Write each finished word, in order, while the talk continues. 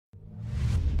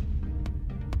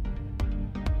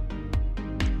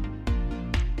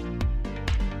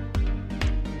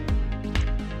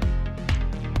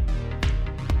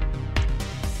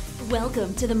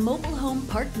Welcome to the Mobile Home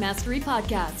Park Mastery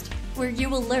Podcast, where you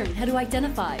will learn how to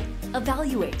identify,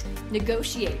 evaluate,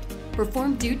 negotiate,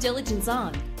 perform due diligence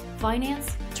on,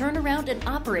 finance, turn around, and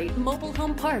operate mobile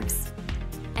home parks.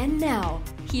 And now,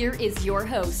 here is your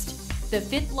host, the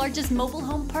fifth largest mobile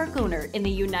home park owner in the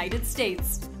United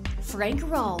States, Frank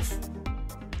Rolfe.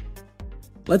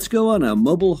 Let's go on a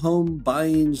mobile home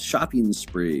buying shopping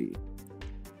spree.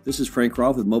 This is Frank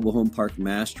Rolfe with Mobile Home Park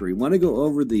Mastery. I want to go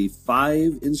over the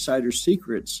 5 insider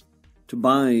secrets to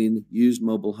buying used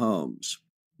mobile homes.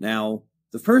 Now,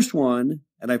 the first one,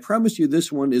 and I promise you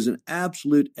this one is an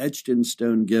absolute etched in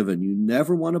stone given. You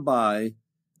never want to buy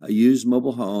a used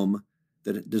mobile home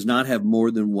that does not have more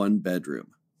than one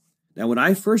bedroom. Now, when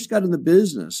I first got in the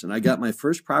business and I got my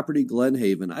first property, Glen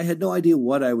Haven, I had no idea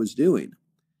what I was doing.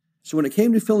 So when it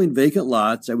came to filling vacant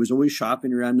lots, I was always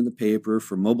shopping around in the paper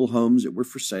for mobile homes that were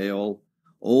for sale,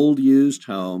 old used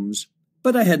homes,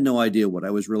 but I had no idea what I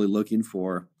was really looking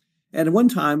for. And at one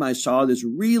time I saw this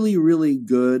really, really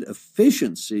good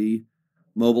efficiency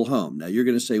mobile home. Now you're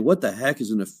going to say, what the heck is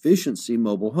an efficiency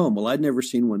mobile home? Well, I'd never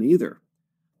seen one either,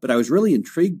 but I was really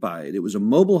intrigued by it. It was a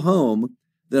mobile home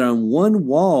that on one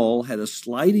wall had a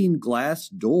sliding glass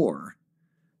door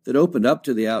that opened up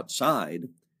to the outside.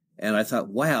 And I thought,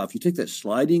 wow, if you take that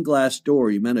sliding glass door,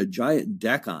 you meant a giant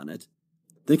deck on it.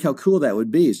 Think how cool that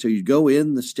would be. So you'd go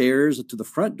in the stairs to the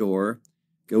front door,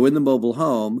 go in the mobile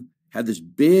home, have this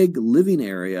big living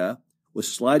area with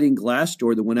sliding glass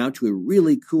door that went out to a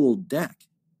really cool deck.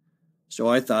 So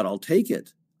I thought, I'll take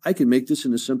it. I can make this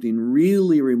into something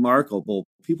really remarkable.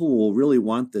 People will really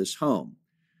want this home.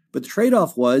 But the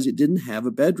trade-off was it didn't have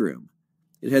a bedroom.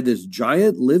 It had this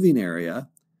giant living area,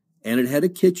 and it had a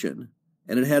kitchen.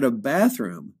 And it had a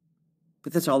bathroom,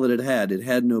 but that's all that it had. It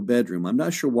had no bedroom. I'm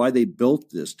not sure why they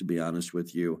built this, to be honest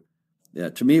with you. Yeah,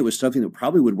 to me, it was something that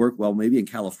probably would work well maybe in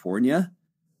California,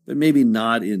 but maybe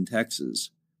not in Texas.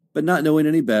 But not knowing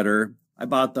any better, I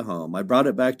bought the home. I brought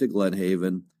it back to Glen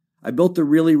Haven. I built the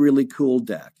really, really cool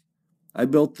deck. I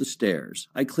built the stairs.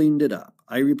 I cleaned it up.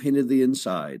 I repainted the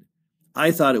inside.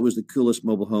 I thought it was the coolest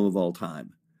mobile home of all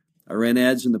time. I ran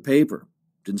ads in the paper.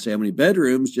 Didn't say how many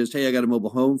bedrooms, just, hey, I got a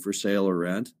mobile home for sale or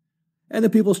rent. And the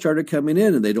people started coming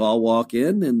in, and they'd all walk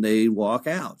in and they'd walk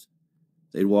out.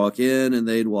 They'd walk in and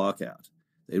they'd walk out.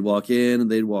 They'd walk in and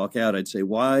they'd walk out. I'd say,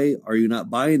 why are you not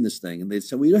buying this thing? And they'd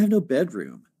say, well, you don't have no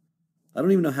bedroom. I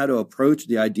don't even know how to approach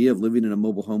the idea of living in a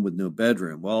mobile home with no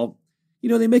bedroom. Well,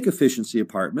 they make efficiency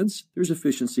apartments. There's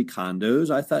efficiency condos.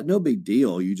 I thought, no big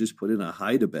deal. You just put in a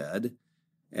hide-a-bed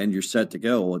and you're set to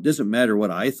go. Well, it doesn't matter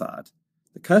what I thought.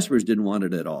 The customers didn't want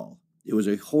it at all. It was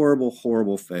a horrible,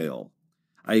 horrible fail.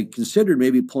 I considered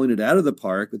maybe pulling it out of the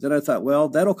park, but then I thought, well,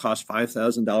 that'll cost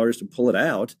 $5,000 to pull it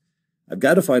out. I've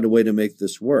got to find a way to make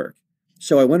this work.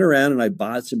 So I went around and I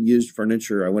bought some used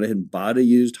furniture. I went ahead and bought a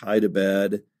used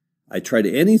hide-a-bed. I tried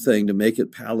anything to make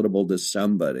it palatable to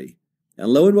somebody. And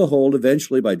lo and behold,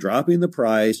 eventually by dropping the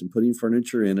price and putting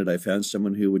furniture in it, I found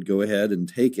someone who would go ahead and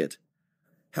take it.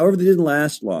 However, they didn't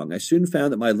last long. I soon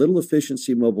found that my little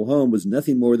efficiency mobile home was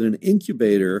nothing more than an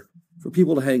incubator for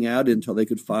people to hang out in until they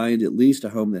could find at least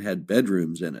a home that had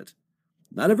bedrooms in it.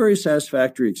 Not a very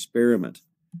satisfactory experiment.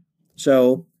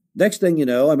 So next thing you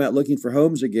know, I'm out looking for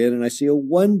homes again, and I see a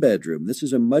one-bedroom. This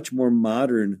is a much more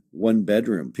modern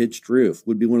one-bedroom, pitched roof,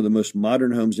 would be one of the most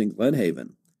modern homes in Glen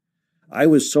Haven. I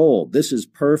was sold. This is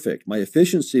perfect. My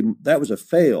efficiency, that was a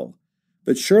fail.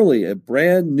 But surely a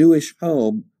brand newish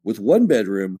home with one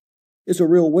bedroom is a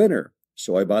real winner.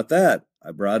 So I bought that. I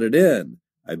brought it in.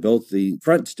 I built the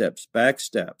front steps, back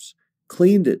steps,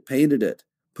 cleaned it, painted it,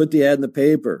 put the ad in the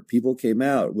paper. People came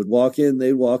out, would walk in,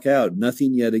 they'd walk out.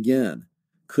 Nothing yet again.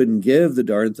 Couldn't give the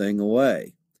darn thing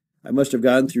away. I must have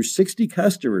gone through 60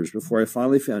 customers before I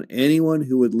finally found anyone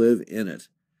who would live in it.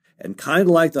 And kind of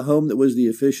like the home that was the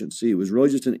efficiency, it was really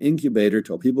just an incubator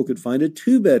till people could find a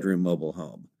 2-bedroom mobile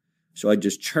home. So I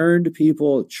just churned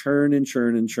people, churn and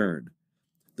churn and churn.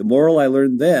 The moral I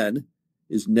learned then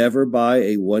is never buy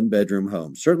a 1-bedroom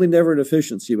home. Certainly never an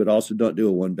efficiency, but also don't do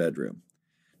a 1-bedroom.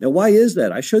 Now, why is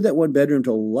that? I showed that 1-bedroom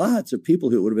to lots of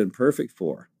people who it would have been perfect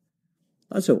for.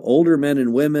 Lots of older men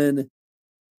and women,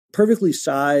 perfectly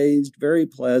sized, very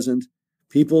pleasant.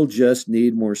 People just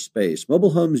need more space.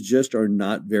 Mobile homes just are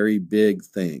not very big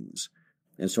things.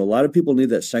 And so a lot of people need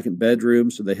that second bedroom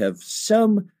so they have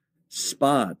some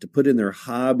spot to put in their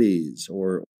hobbies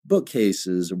or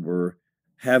bookcases or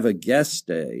have a guest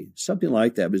stay, something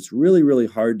like that. But it's really, really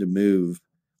hard to move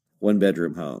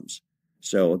 1-bedroom homes.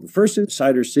 So the first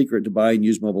insider secret to buying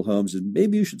used mobile homes is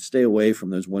maybe you should stay away from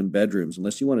those 1-bedrooms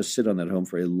unless you want to sit on that home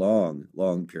for a long,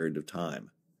 long period of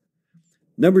time.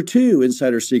 Number 2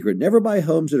 insider secret, never buy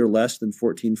homes that are less than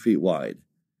 14 feet wide.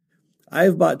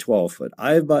 I've bought 12 foot.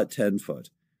 I've bought 10 foot.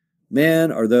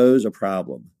 Man, are those a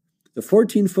problem. The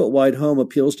 14-foot wide home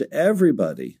appeals to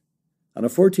everybody. On a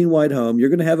 14-wide home, you're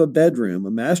going to have a bedroom,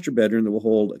 a master bedroom that will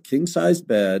hold a king-sized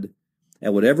bed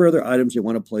and whatever other items you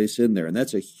want to place in there. And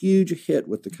that's a huge hit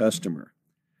with the customer.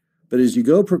 But as you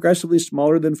go progressively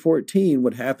smaller than 14,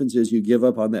 what happens is you give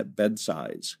up on that bed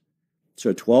size. So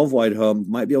a 12-wide home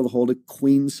might be able to hold a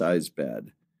queen-size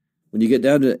bed. When you get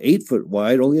down to 8-foot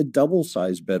wide, only a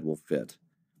double-sized bed will fit.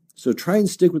 So try and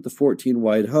stick with the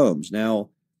 14-wide homes. Now,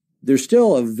 there's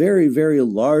still a very, very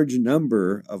large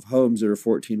number of homes that are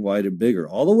 14 wide and bigger,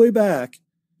 all the way back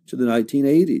to the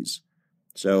 1980s.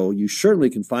 So you certainly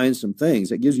can find some things.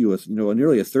 That gives you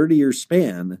nearly a 30-year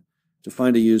span to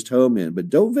find a used home in. But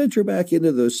don't venture back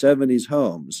into those 70s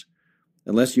homes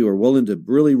unless you are willing to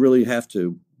really, really have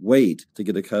to wait to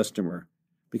get a customer,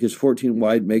 because 14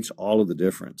 wide makes all of the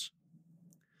difference.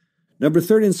 Number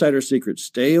 3 insider secret,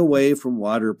 stay away from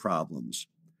water problems.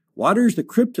 Water is the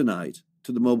kryptonite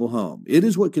to the mobile home. It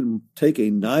is what can take a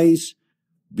nice,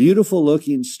 beautiful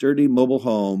looking, sturdy mobile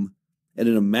home and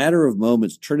in a matter of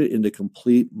moments turn it into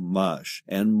complete mush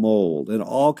and mold and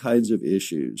all kinds of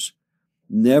issues.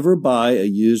 Never buy a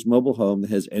used mobile home that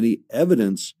has any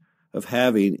evidence of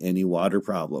having any water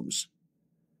problems.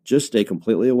 Just stay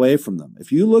completely away from them.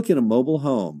 If you look in a mobile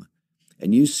home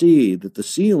and you see that the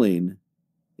ceiling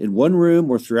in one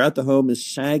room or throughout the home is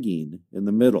sagging in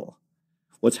the middle,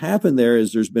 what's happened there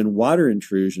is there's been water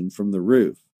intrusion from the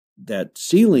roof. That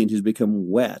ceiling has become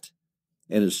wet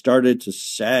and has started to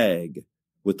sag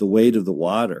with the weight of the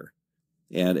water,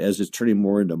 and as it's turning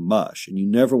more into mush, and you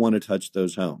never want to touch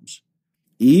those homes.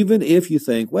 Even if you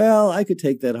think, well, I could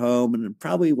take that home and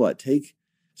probably take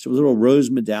some little rose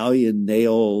medallion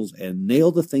nails and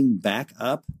nail the thing back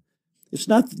up. It's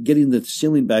not getting the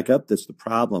ceiling back up that's the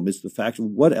problem. It's the fact of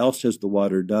what else has the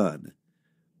water done?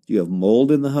 Do you have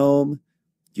mold in the home?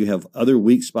 Do you have other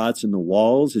weak spots in the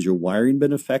walls? Has your wiring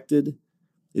been affected?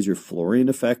 Is your flooring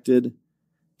affected?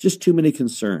 Just too many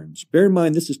concerns. Bear in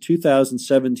mind, this is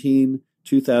 2017,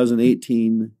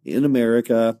 2018 in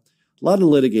America. A lot of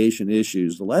litigation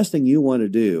issues. The last thing you want to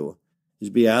do is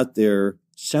be out there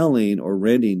selling or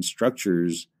renting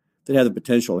structures that have the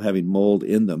potential of having mold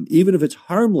in them, even if it's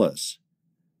harmless.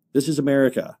 This is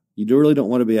America. You really don't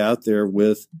want to be out there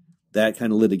with that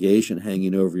kind of litigation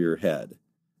hanging over your head.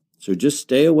 So just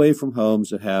stay away from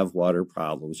homes that have water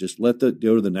problems. Just go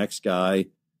to the next guy.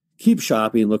 Keep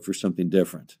shopping and look for something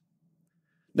different.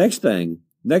 Next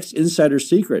insider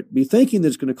secret, be thinking that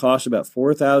it's going to cost about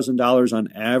 $4,000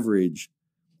 on average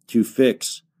to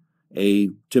fix a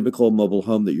typical mobile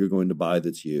home that you're going to buy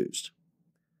that's used.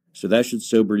 So that should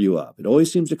sober you up. It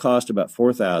always seems to cost about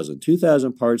 $4,000,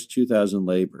 $2,000 parts, $2,000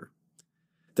 labor.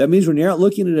 That means when you're out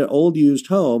looking at an old used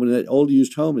home, and that old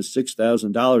used home is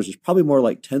 $6,000, it's probably more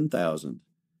like $10,000. And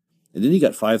then you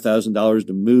got $5,000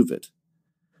 to move it.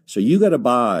 So you got to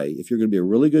buy, if you're going to be a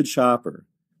really good shopper,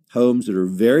 homes that are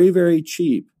very, very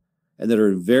cheap and that are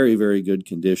in very, very good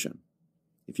condition.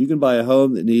 If you can buy a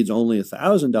home that needs only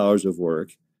 $1,000 of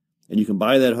work, and you can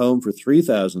buy that home for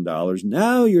 $3,000,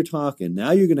 now you're talking.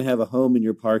 Now you're going to have a home in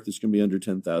your park that's going to be under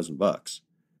 $10,000.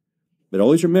 But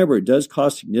always remember, it does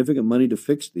cost significant money to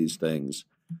fix these things.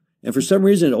 And for some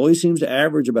reason, it always seems to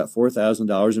average about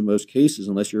 $4,000 in most cases,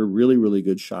 unless you're a really, really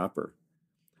good shopper.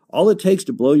 All it takes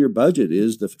to blow your budget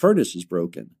is the furnace is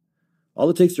broken. All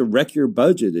it takes to wreck your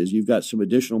budget is you've got some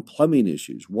additional plumbing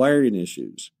issues, wiring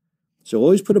issues. So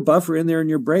always put a buffer in there in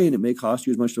your brain. It may cost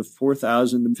you as much as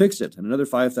 $4,000 to fix it and another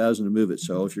 $5,000 to move it.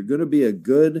 So if you're going to be a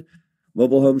good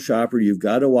mobile home shopper, you've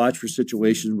got to watch for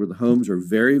situations where the homes are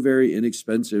very, very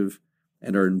inexpensive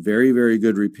and are in very, very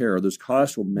good repair. Those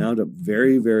costs will mount up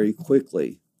very, very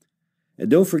quickly. And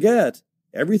don't forget,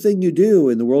 everything you do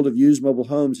in the world of used mobile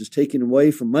homes is taken away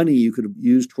from money you could have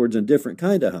used towards a different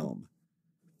kind of home.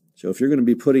 So if you're going to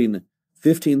be putting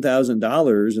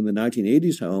 $15,000 in the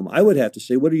 1980s home, I would have to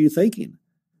say, what are you thinking?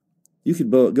 You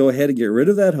could go ahead and get rid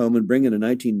of that home and bring in a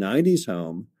 1990s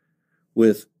home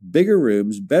with bigger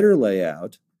rooms, better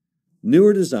layout,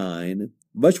 newer design,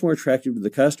 much more attractive to the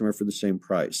customer for the same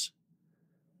price.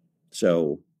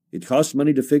 So it costs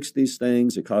money to fix these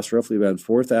things. It costs roughly about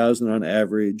 $4,000 on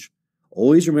average.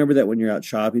 Always remember that when you're out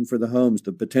shopping for the homes,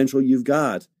 the potential you've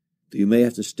got that you may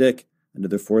have to stick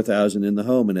another $4,000 in the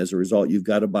home, and as a result, you've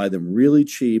got to buy them really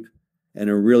cheap and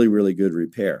in really, really good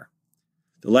repair.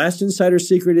 The last insider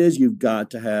secret is you've got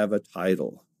to have a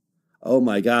title. Oh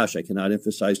my gosh, I cannot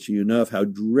emphasize to you enough how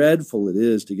dreadful it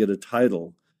is to get a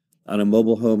title on a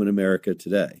mobile home in America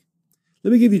today.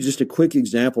 Let me give you just a quick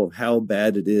example of how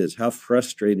bad it is, how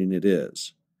frustrating it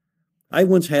is. I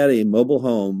once had a mobile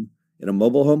home in a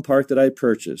mobile home park that I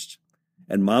purchased,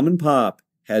 and mom and pop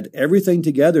had everything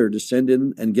together to send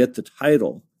in and get the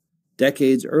title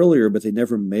decades earlier, but they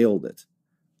never mailed it.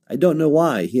 I don't know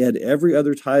why. He had every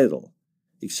other title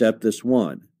except this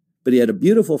one, but he had a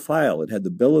beautiful file. It had the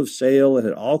bill of sale, it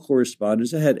had all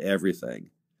correspondence, it had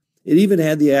everything. It even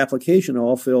had the application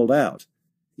all filled out.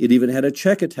 It even had a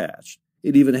check attached.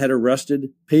 It even had a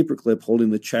rusted paperclip holding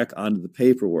the check onto the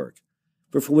paperwork.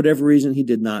 But for whatever reason, he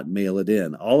did not mail it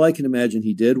in. All I can imagine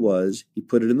he did was he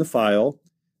put it in the file,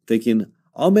 thinking,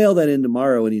 I'll mail that in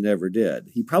tomorrow, and he never did.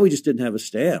 He probably just didn't have a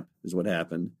stamp, is what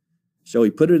happened. So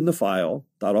he put it in the file,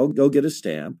 thought, I'll go get a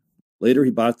stamp. Later,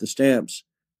 he bought the stamps,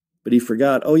 but he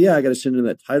forgot, oh yeah, I got to send in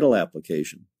that title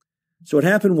application. So what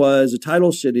happened was the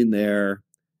title's sitting there.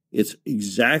 It's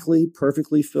exactly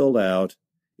perfectly filled out.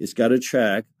 It's got a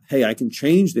check. Hey, I can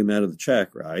change the amount of the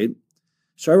check, right?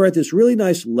 So I write this really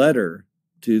nice letter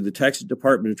to the Texas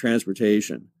Department of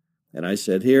Transportation. And I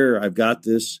said, here, I've got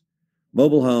this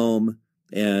mobile home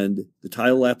and the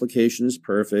title application is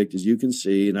perfect, as you can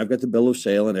see. And I've got the bill of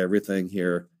sale and everything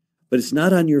here. But it's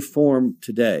not on your form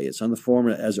today. It's on the form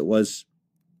as it was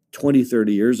 20,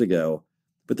 30 years ago.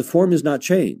 But the form is not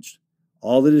changed.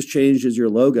 All that has changed is your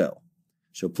logo.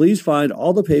 So please find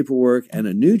all the paperwork and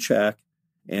a new check.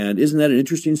 And isn't that an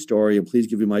interesting story? And please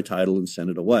give me my title and send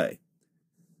it away.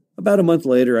 About a month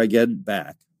later, I get it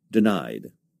back, denied.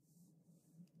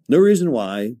 No reason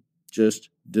why, just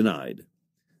denied.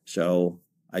 So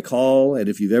I call, and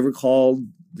if you've ever called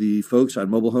the folks on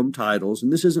mobile home titles,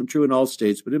 and this isn't true in all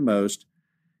states, but in most,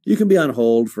 you can be on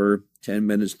hold for 10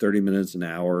 minutes, 30 minutes, an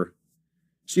hour.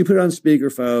 So you put it on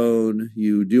speakerphone,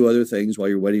 you do other things while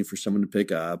you're waiting for someone to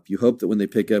pick up. You hope that when they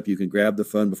pick up, you can grab the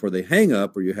phone before they hang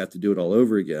up, or you have to do it all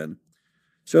over again.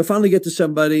 So I finally get to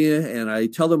somebody, and I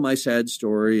tell them my sad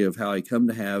story of how I come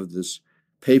to have this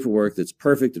paperwork that's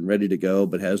perfect and ready to go,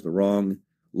 but has the wrong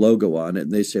logo on it.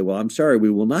 And they say, well, I'm sorry,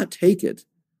 we will not take it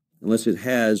unless it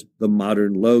has the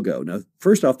modern logo. Now,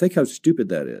 first off, think how stupid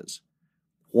that is.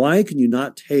 Why can you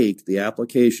not take the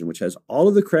application, which has all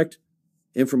of the correct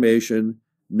information,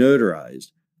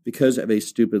 notarized, because of a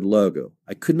stupid logo?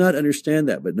 I could not understand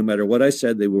that, but no matter what I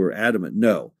said, they were adamant.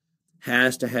 No,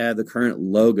 has to have the current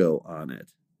logo on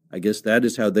it. I guess that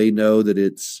is how they know that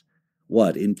it's,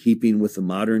 in keeping with the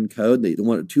modern code? They don't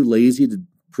want it too lazy to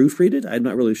proofread it? I'm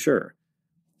not really sure.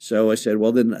 So I said,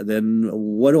 well, then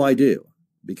what do I do?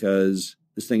 Because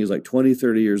this thing is like 20,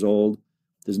 30 years old,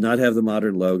 does not have the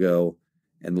modern logo.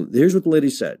 And here's what the lady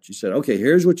said. She said, okay,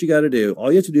 here's what you got to do.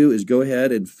 All you have to do is go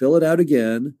ahead and fill it out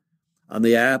again on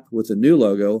the app with a new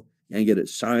logo and get it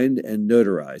signed and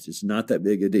notarized. It's not that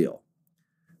big a deal.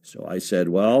 So I said,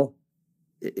 well,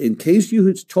 in case you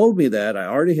had told me that, I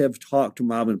already have talked to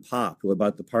mom and pop, who I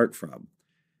bought the park from.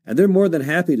 And they're more than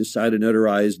happy to sign and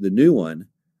notarize the new one.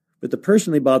 But the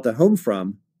person they bought the home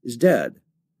from is dead.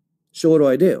 So what do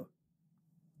I do?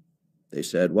 They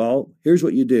said, well, here's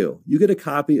what you do. You get a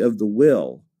copy of the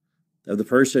will of the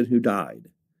person who died.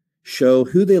 Show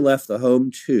who they left the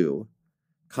home to,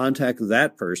 contact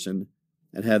that person,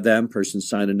 and have that person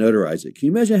sign and notarize it. Can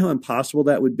you imagine how impossible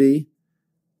that would be?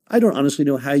 I don't honestly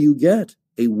know how you get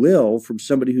a will from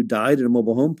somebody who died in a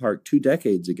mobile home park 2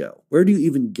 decades ago. Where do you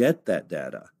even get that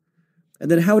data? And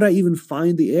then how would I even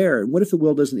find the heir? And what if the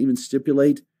will doesn't even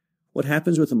stipulate what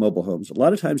happens with the mobile homes? A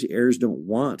lot of times the heirs don't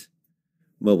want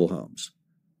mobile homes.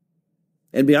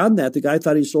 And beyond that, the guy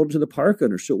thought he sold it to the park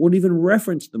owner, so it wouldn't even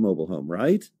reference the mobile home,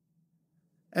 right?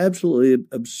 Absolutely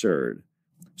absurd.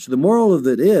 So the moral of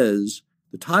it is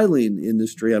the titling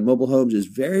industry on mobile homes is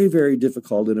very, very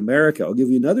difficult in America. I'll give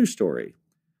you another story.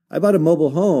 I bought a mobile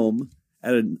home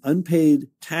at an unpaid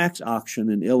tax auction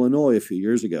in Illinois a few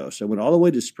years ago. So I went all the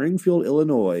way to Springfield,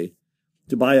 Illinois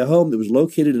to buy a home that was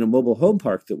located in a mobile home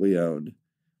park that we owned.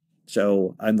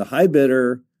 So I'm the high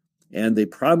bidder, and they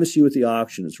promise you at the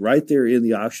auction, it's right there in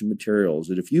the auction materials,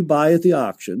 that if you buy at the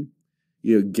auction,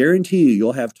 you guarantee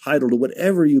you'll have title to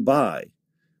whatever you buy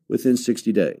within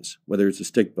 60 days, whether it's a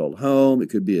stick-built home, it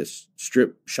could be a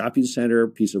strip shopping center,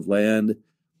 piece of land,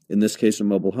 in this case, a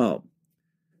mobile home.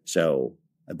 So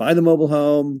I buy the mobile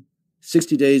home,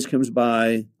 60 days comes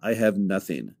by, I have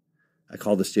nothing. I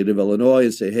call the state of Illinois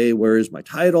and say, hey, where is my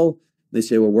title? They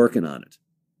say, we're working on it.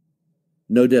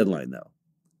 No deadline, though.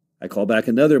 I call back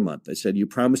another month. I said, you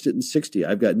promised it in 60.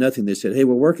 I've got nothing. They said, hey,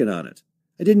 we're working on it.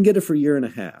 I didn't get it for a year and a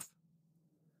half.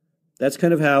 That's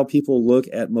kind of how people look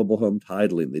at mobile home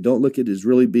titling. They don't look at it as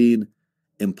really being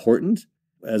important.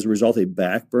 As a result, they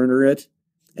backburner it.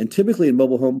 And typically in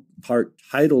mobile home park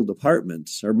title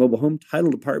departments or mobile home title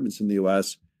departments in the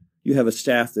U.S., you have a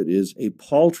staff that is a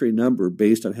paltry number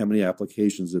based on how many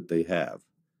applications that they have.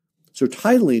 So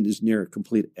titling is near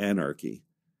complete anarchy.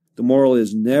 The moral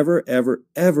is never, ever,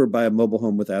 ever buy a mobile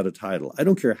home without a title. I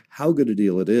don't care how good a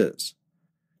deal it is.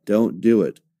 Don't do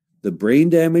it. The brain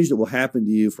damage that will happen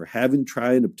to you for having to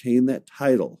try and obtain that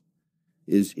title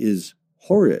is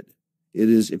horrid. It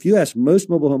is, if you ask most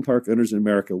mobile home park owners in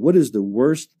America, what is the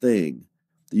worst thing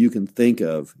that you can think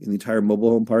of in the entire mobile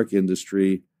home park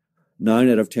industry, 9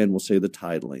 out of 10 will say the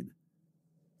titling.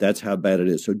 That's how bad it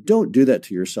is. So don't do that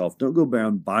to yourself. Don't go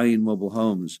around buying mobile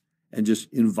homes and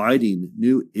just inviting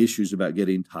new issues about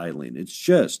getting titling. It's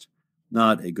just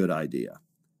not a good idea.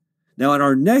 Now, in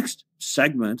our next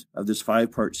segment of this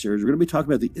 5-part series, we're going to be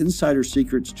talking about the insider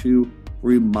secrets to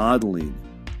remodeling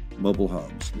mobile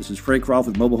homes. This is Frank Rolfe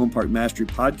with Mobile Home Park Mastery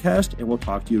Podcast, and we'll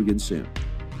talk to you again soon.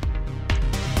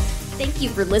 Thank you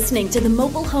for listening to the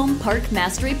Mobile Home Park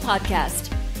Mastery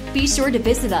Podcast. Be sure to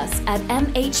visit us at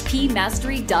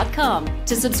mhpmastery.com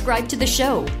to subscribe to the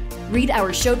show, read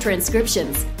our show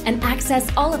transcriptions, and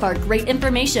access all of our great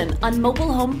information on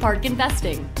mobile home park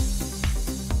investing.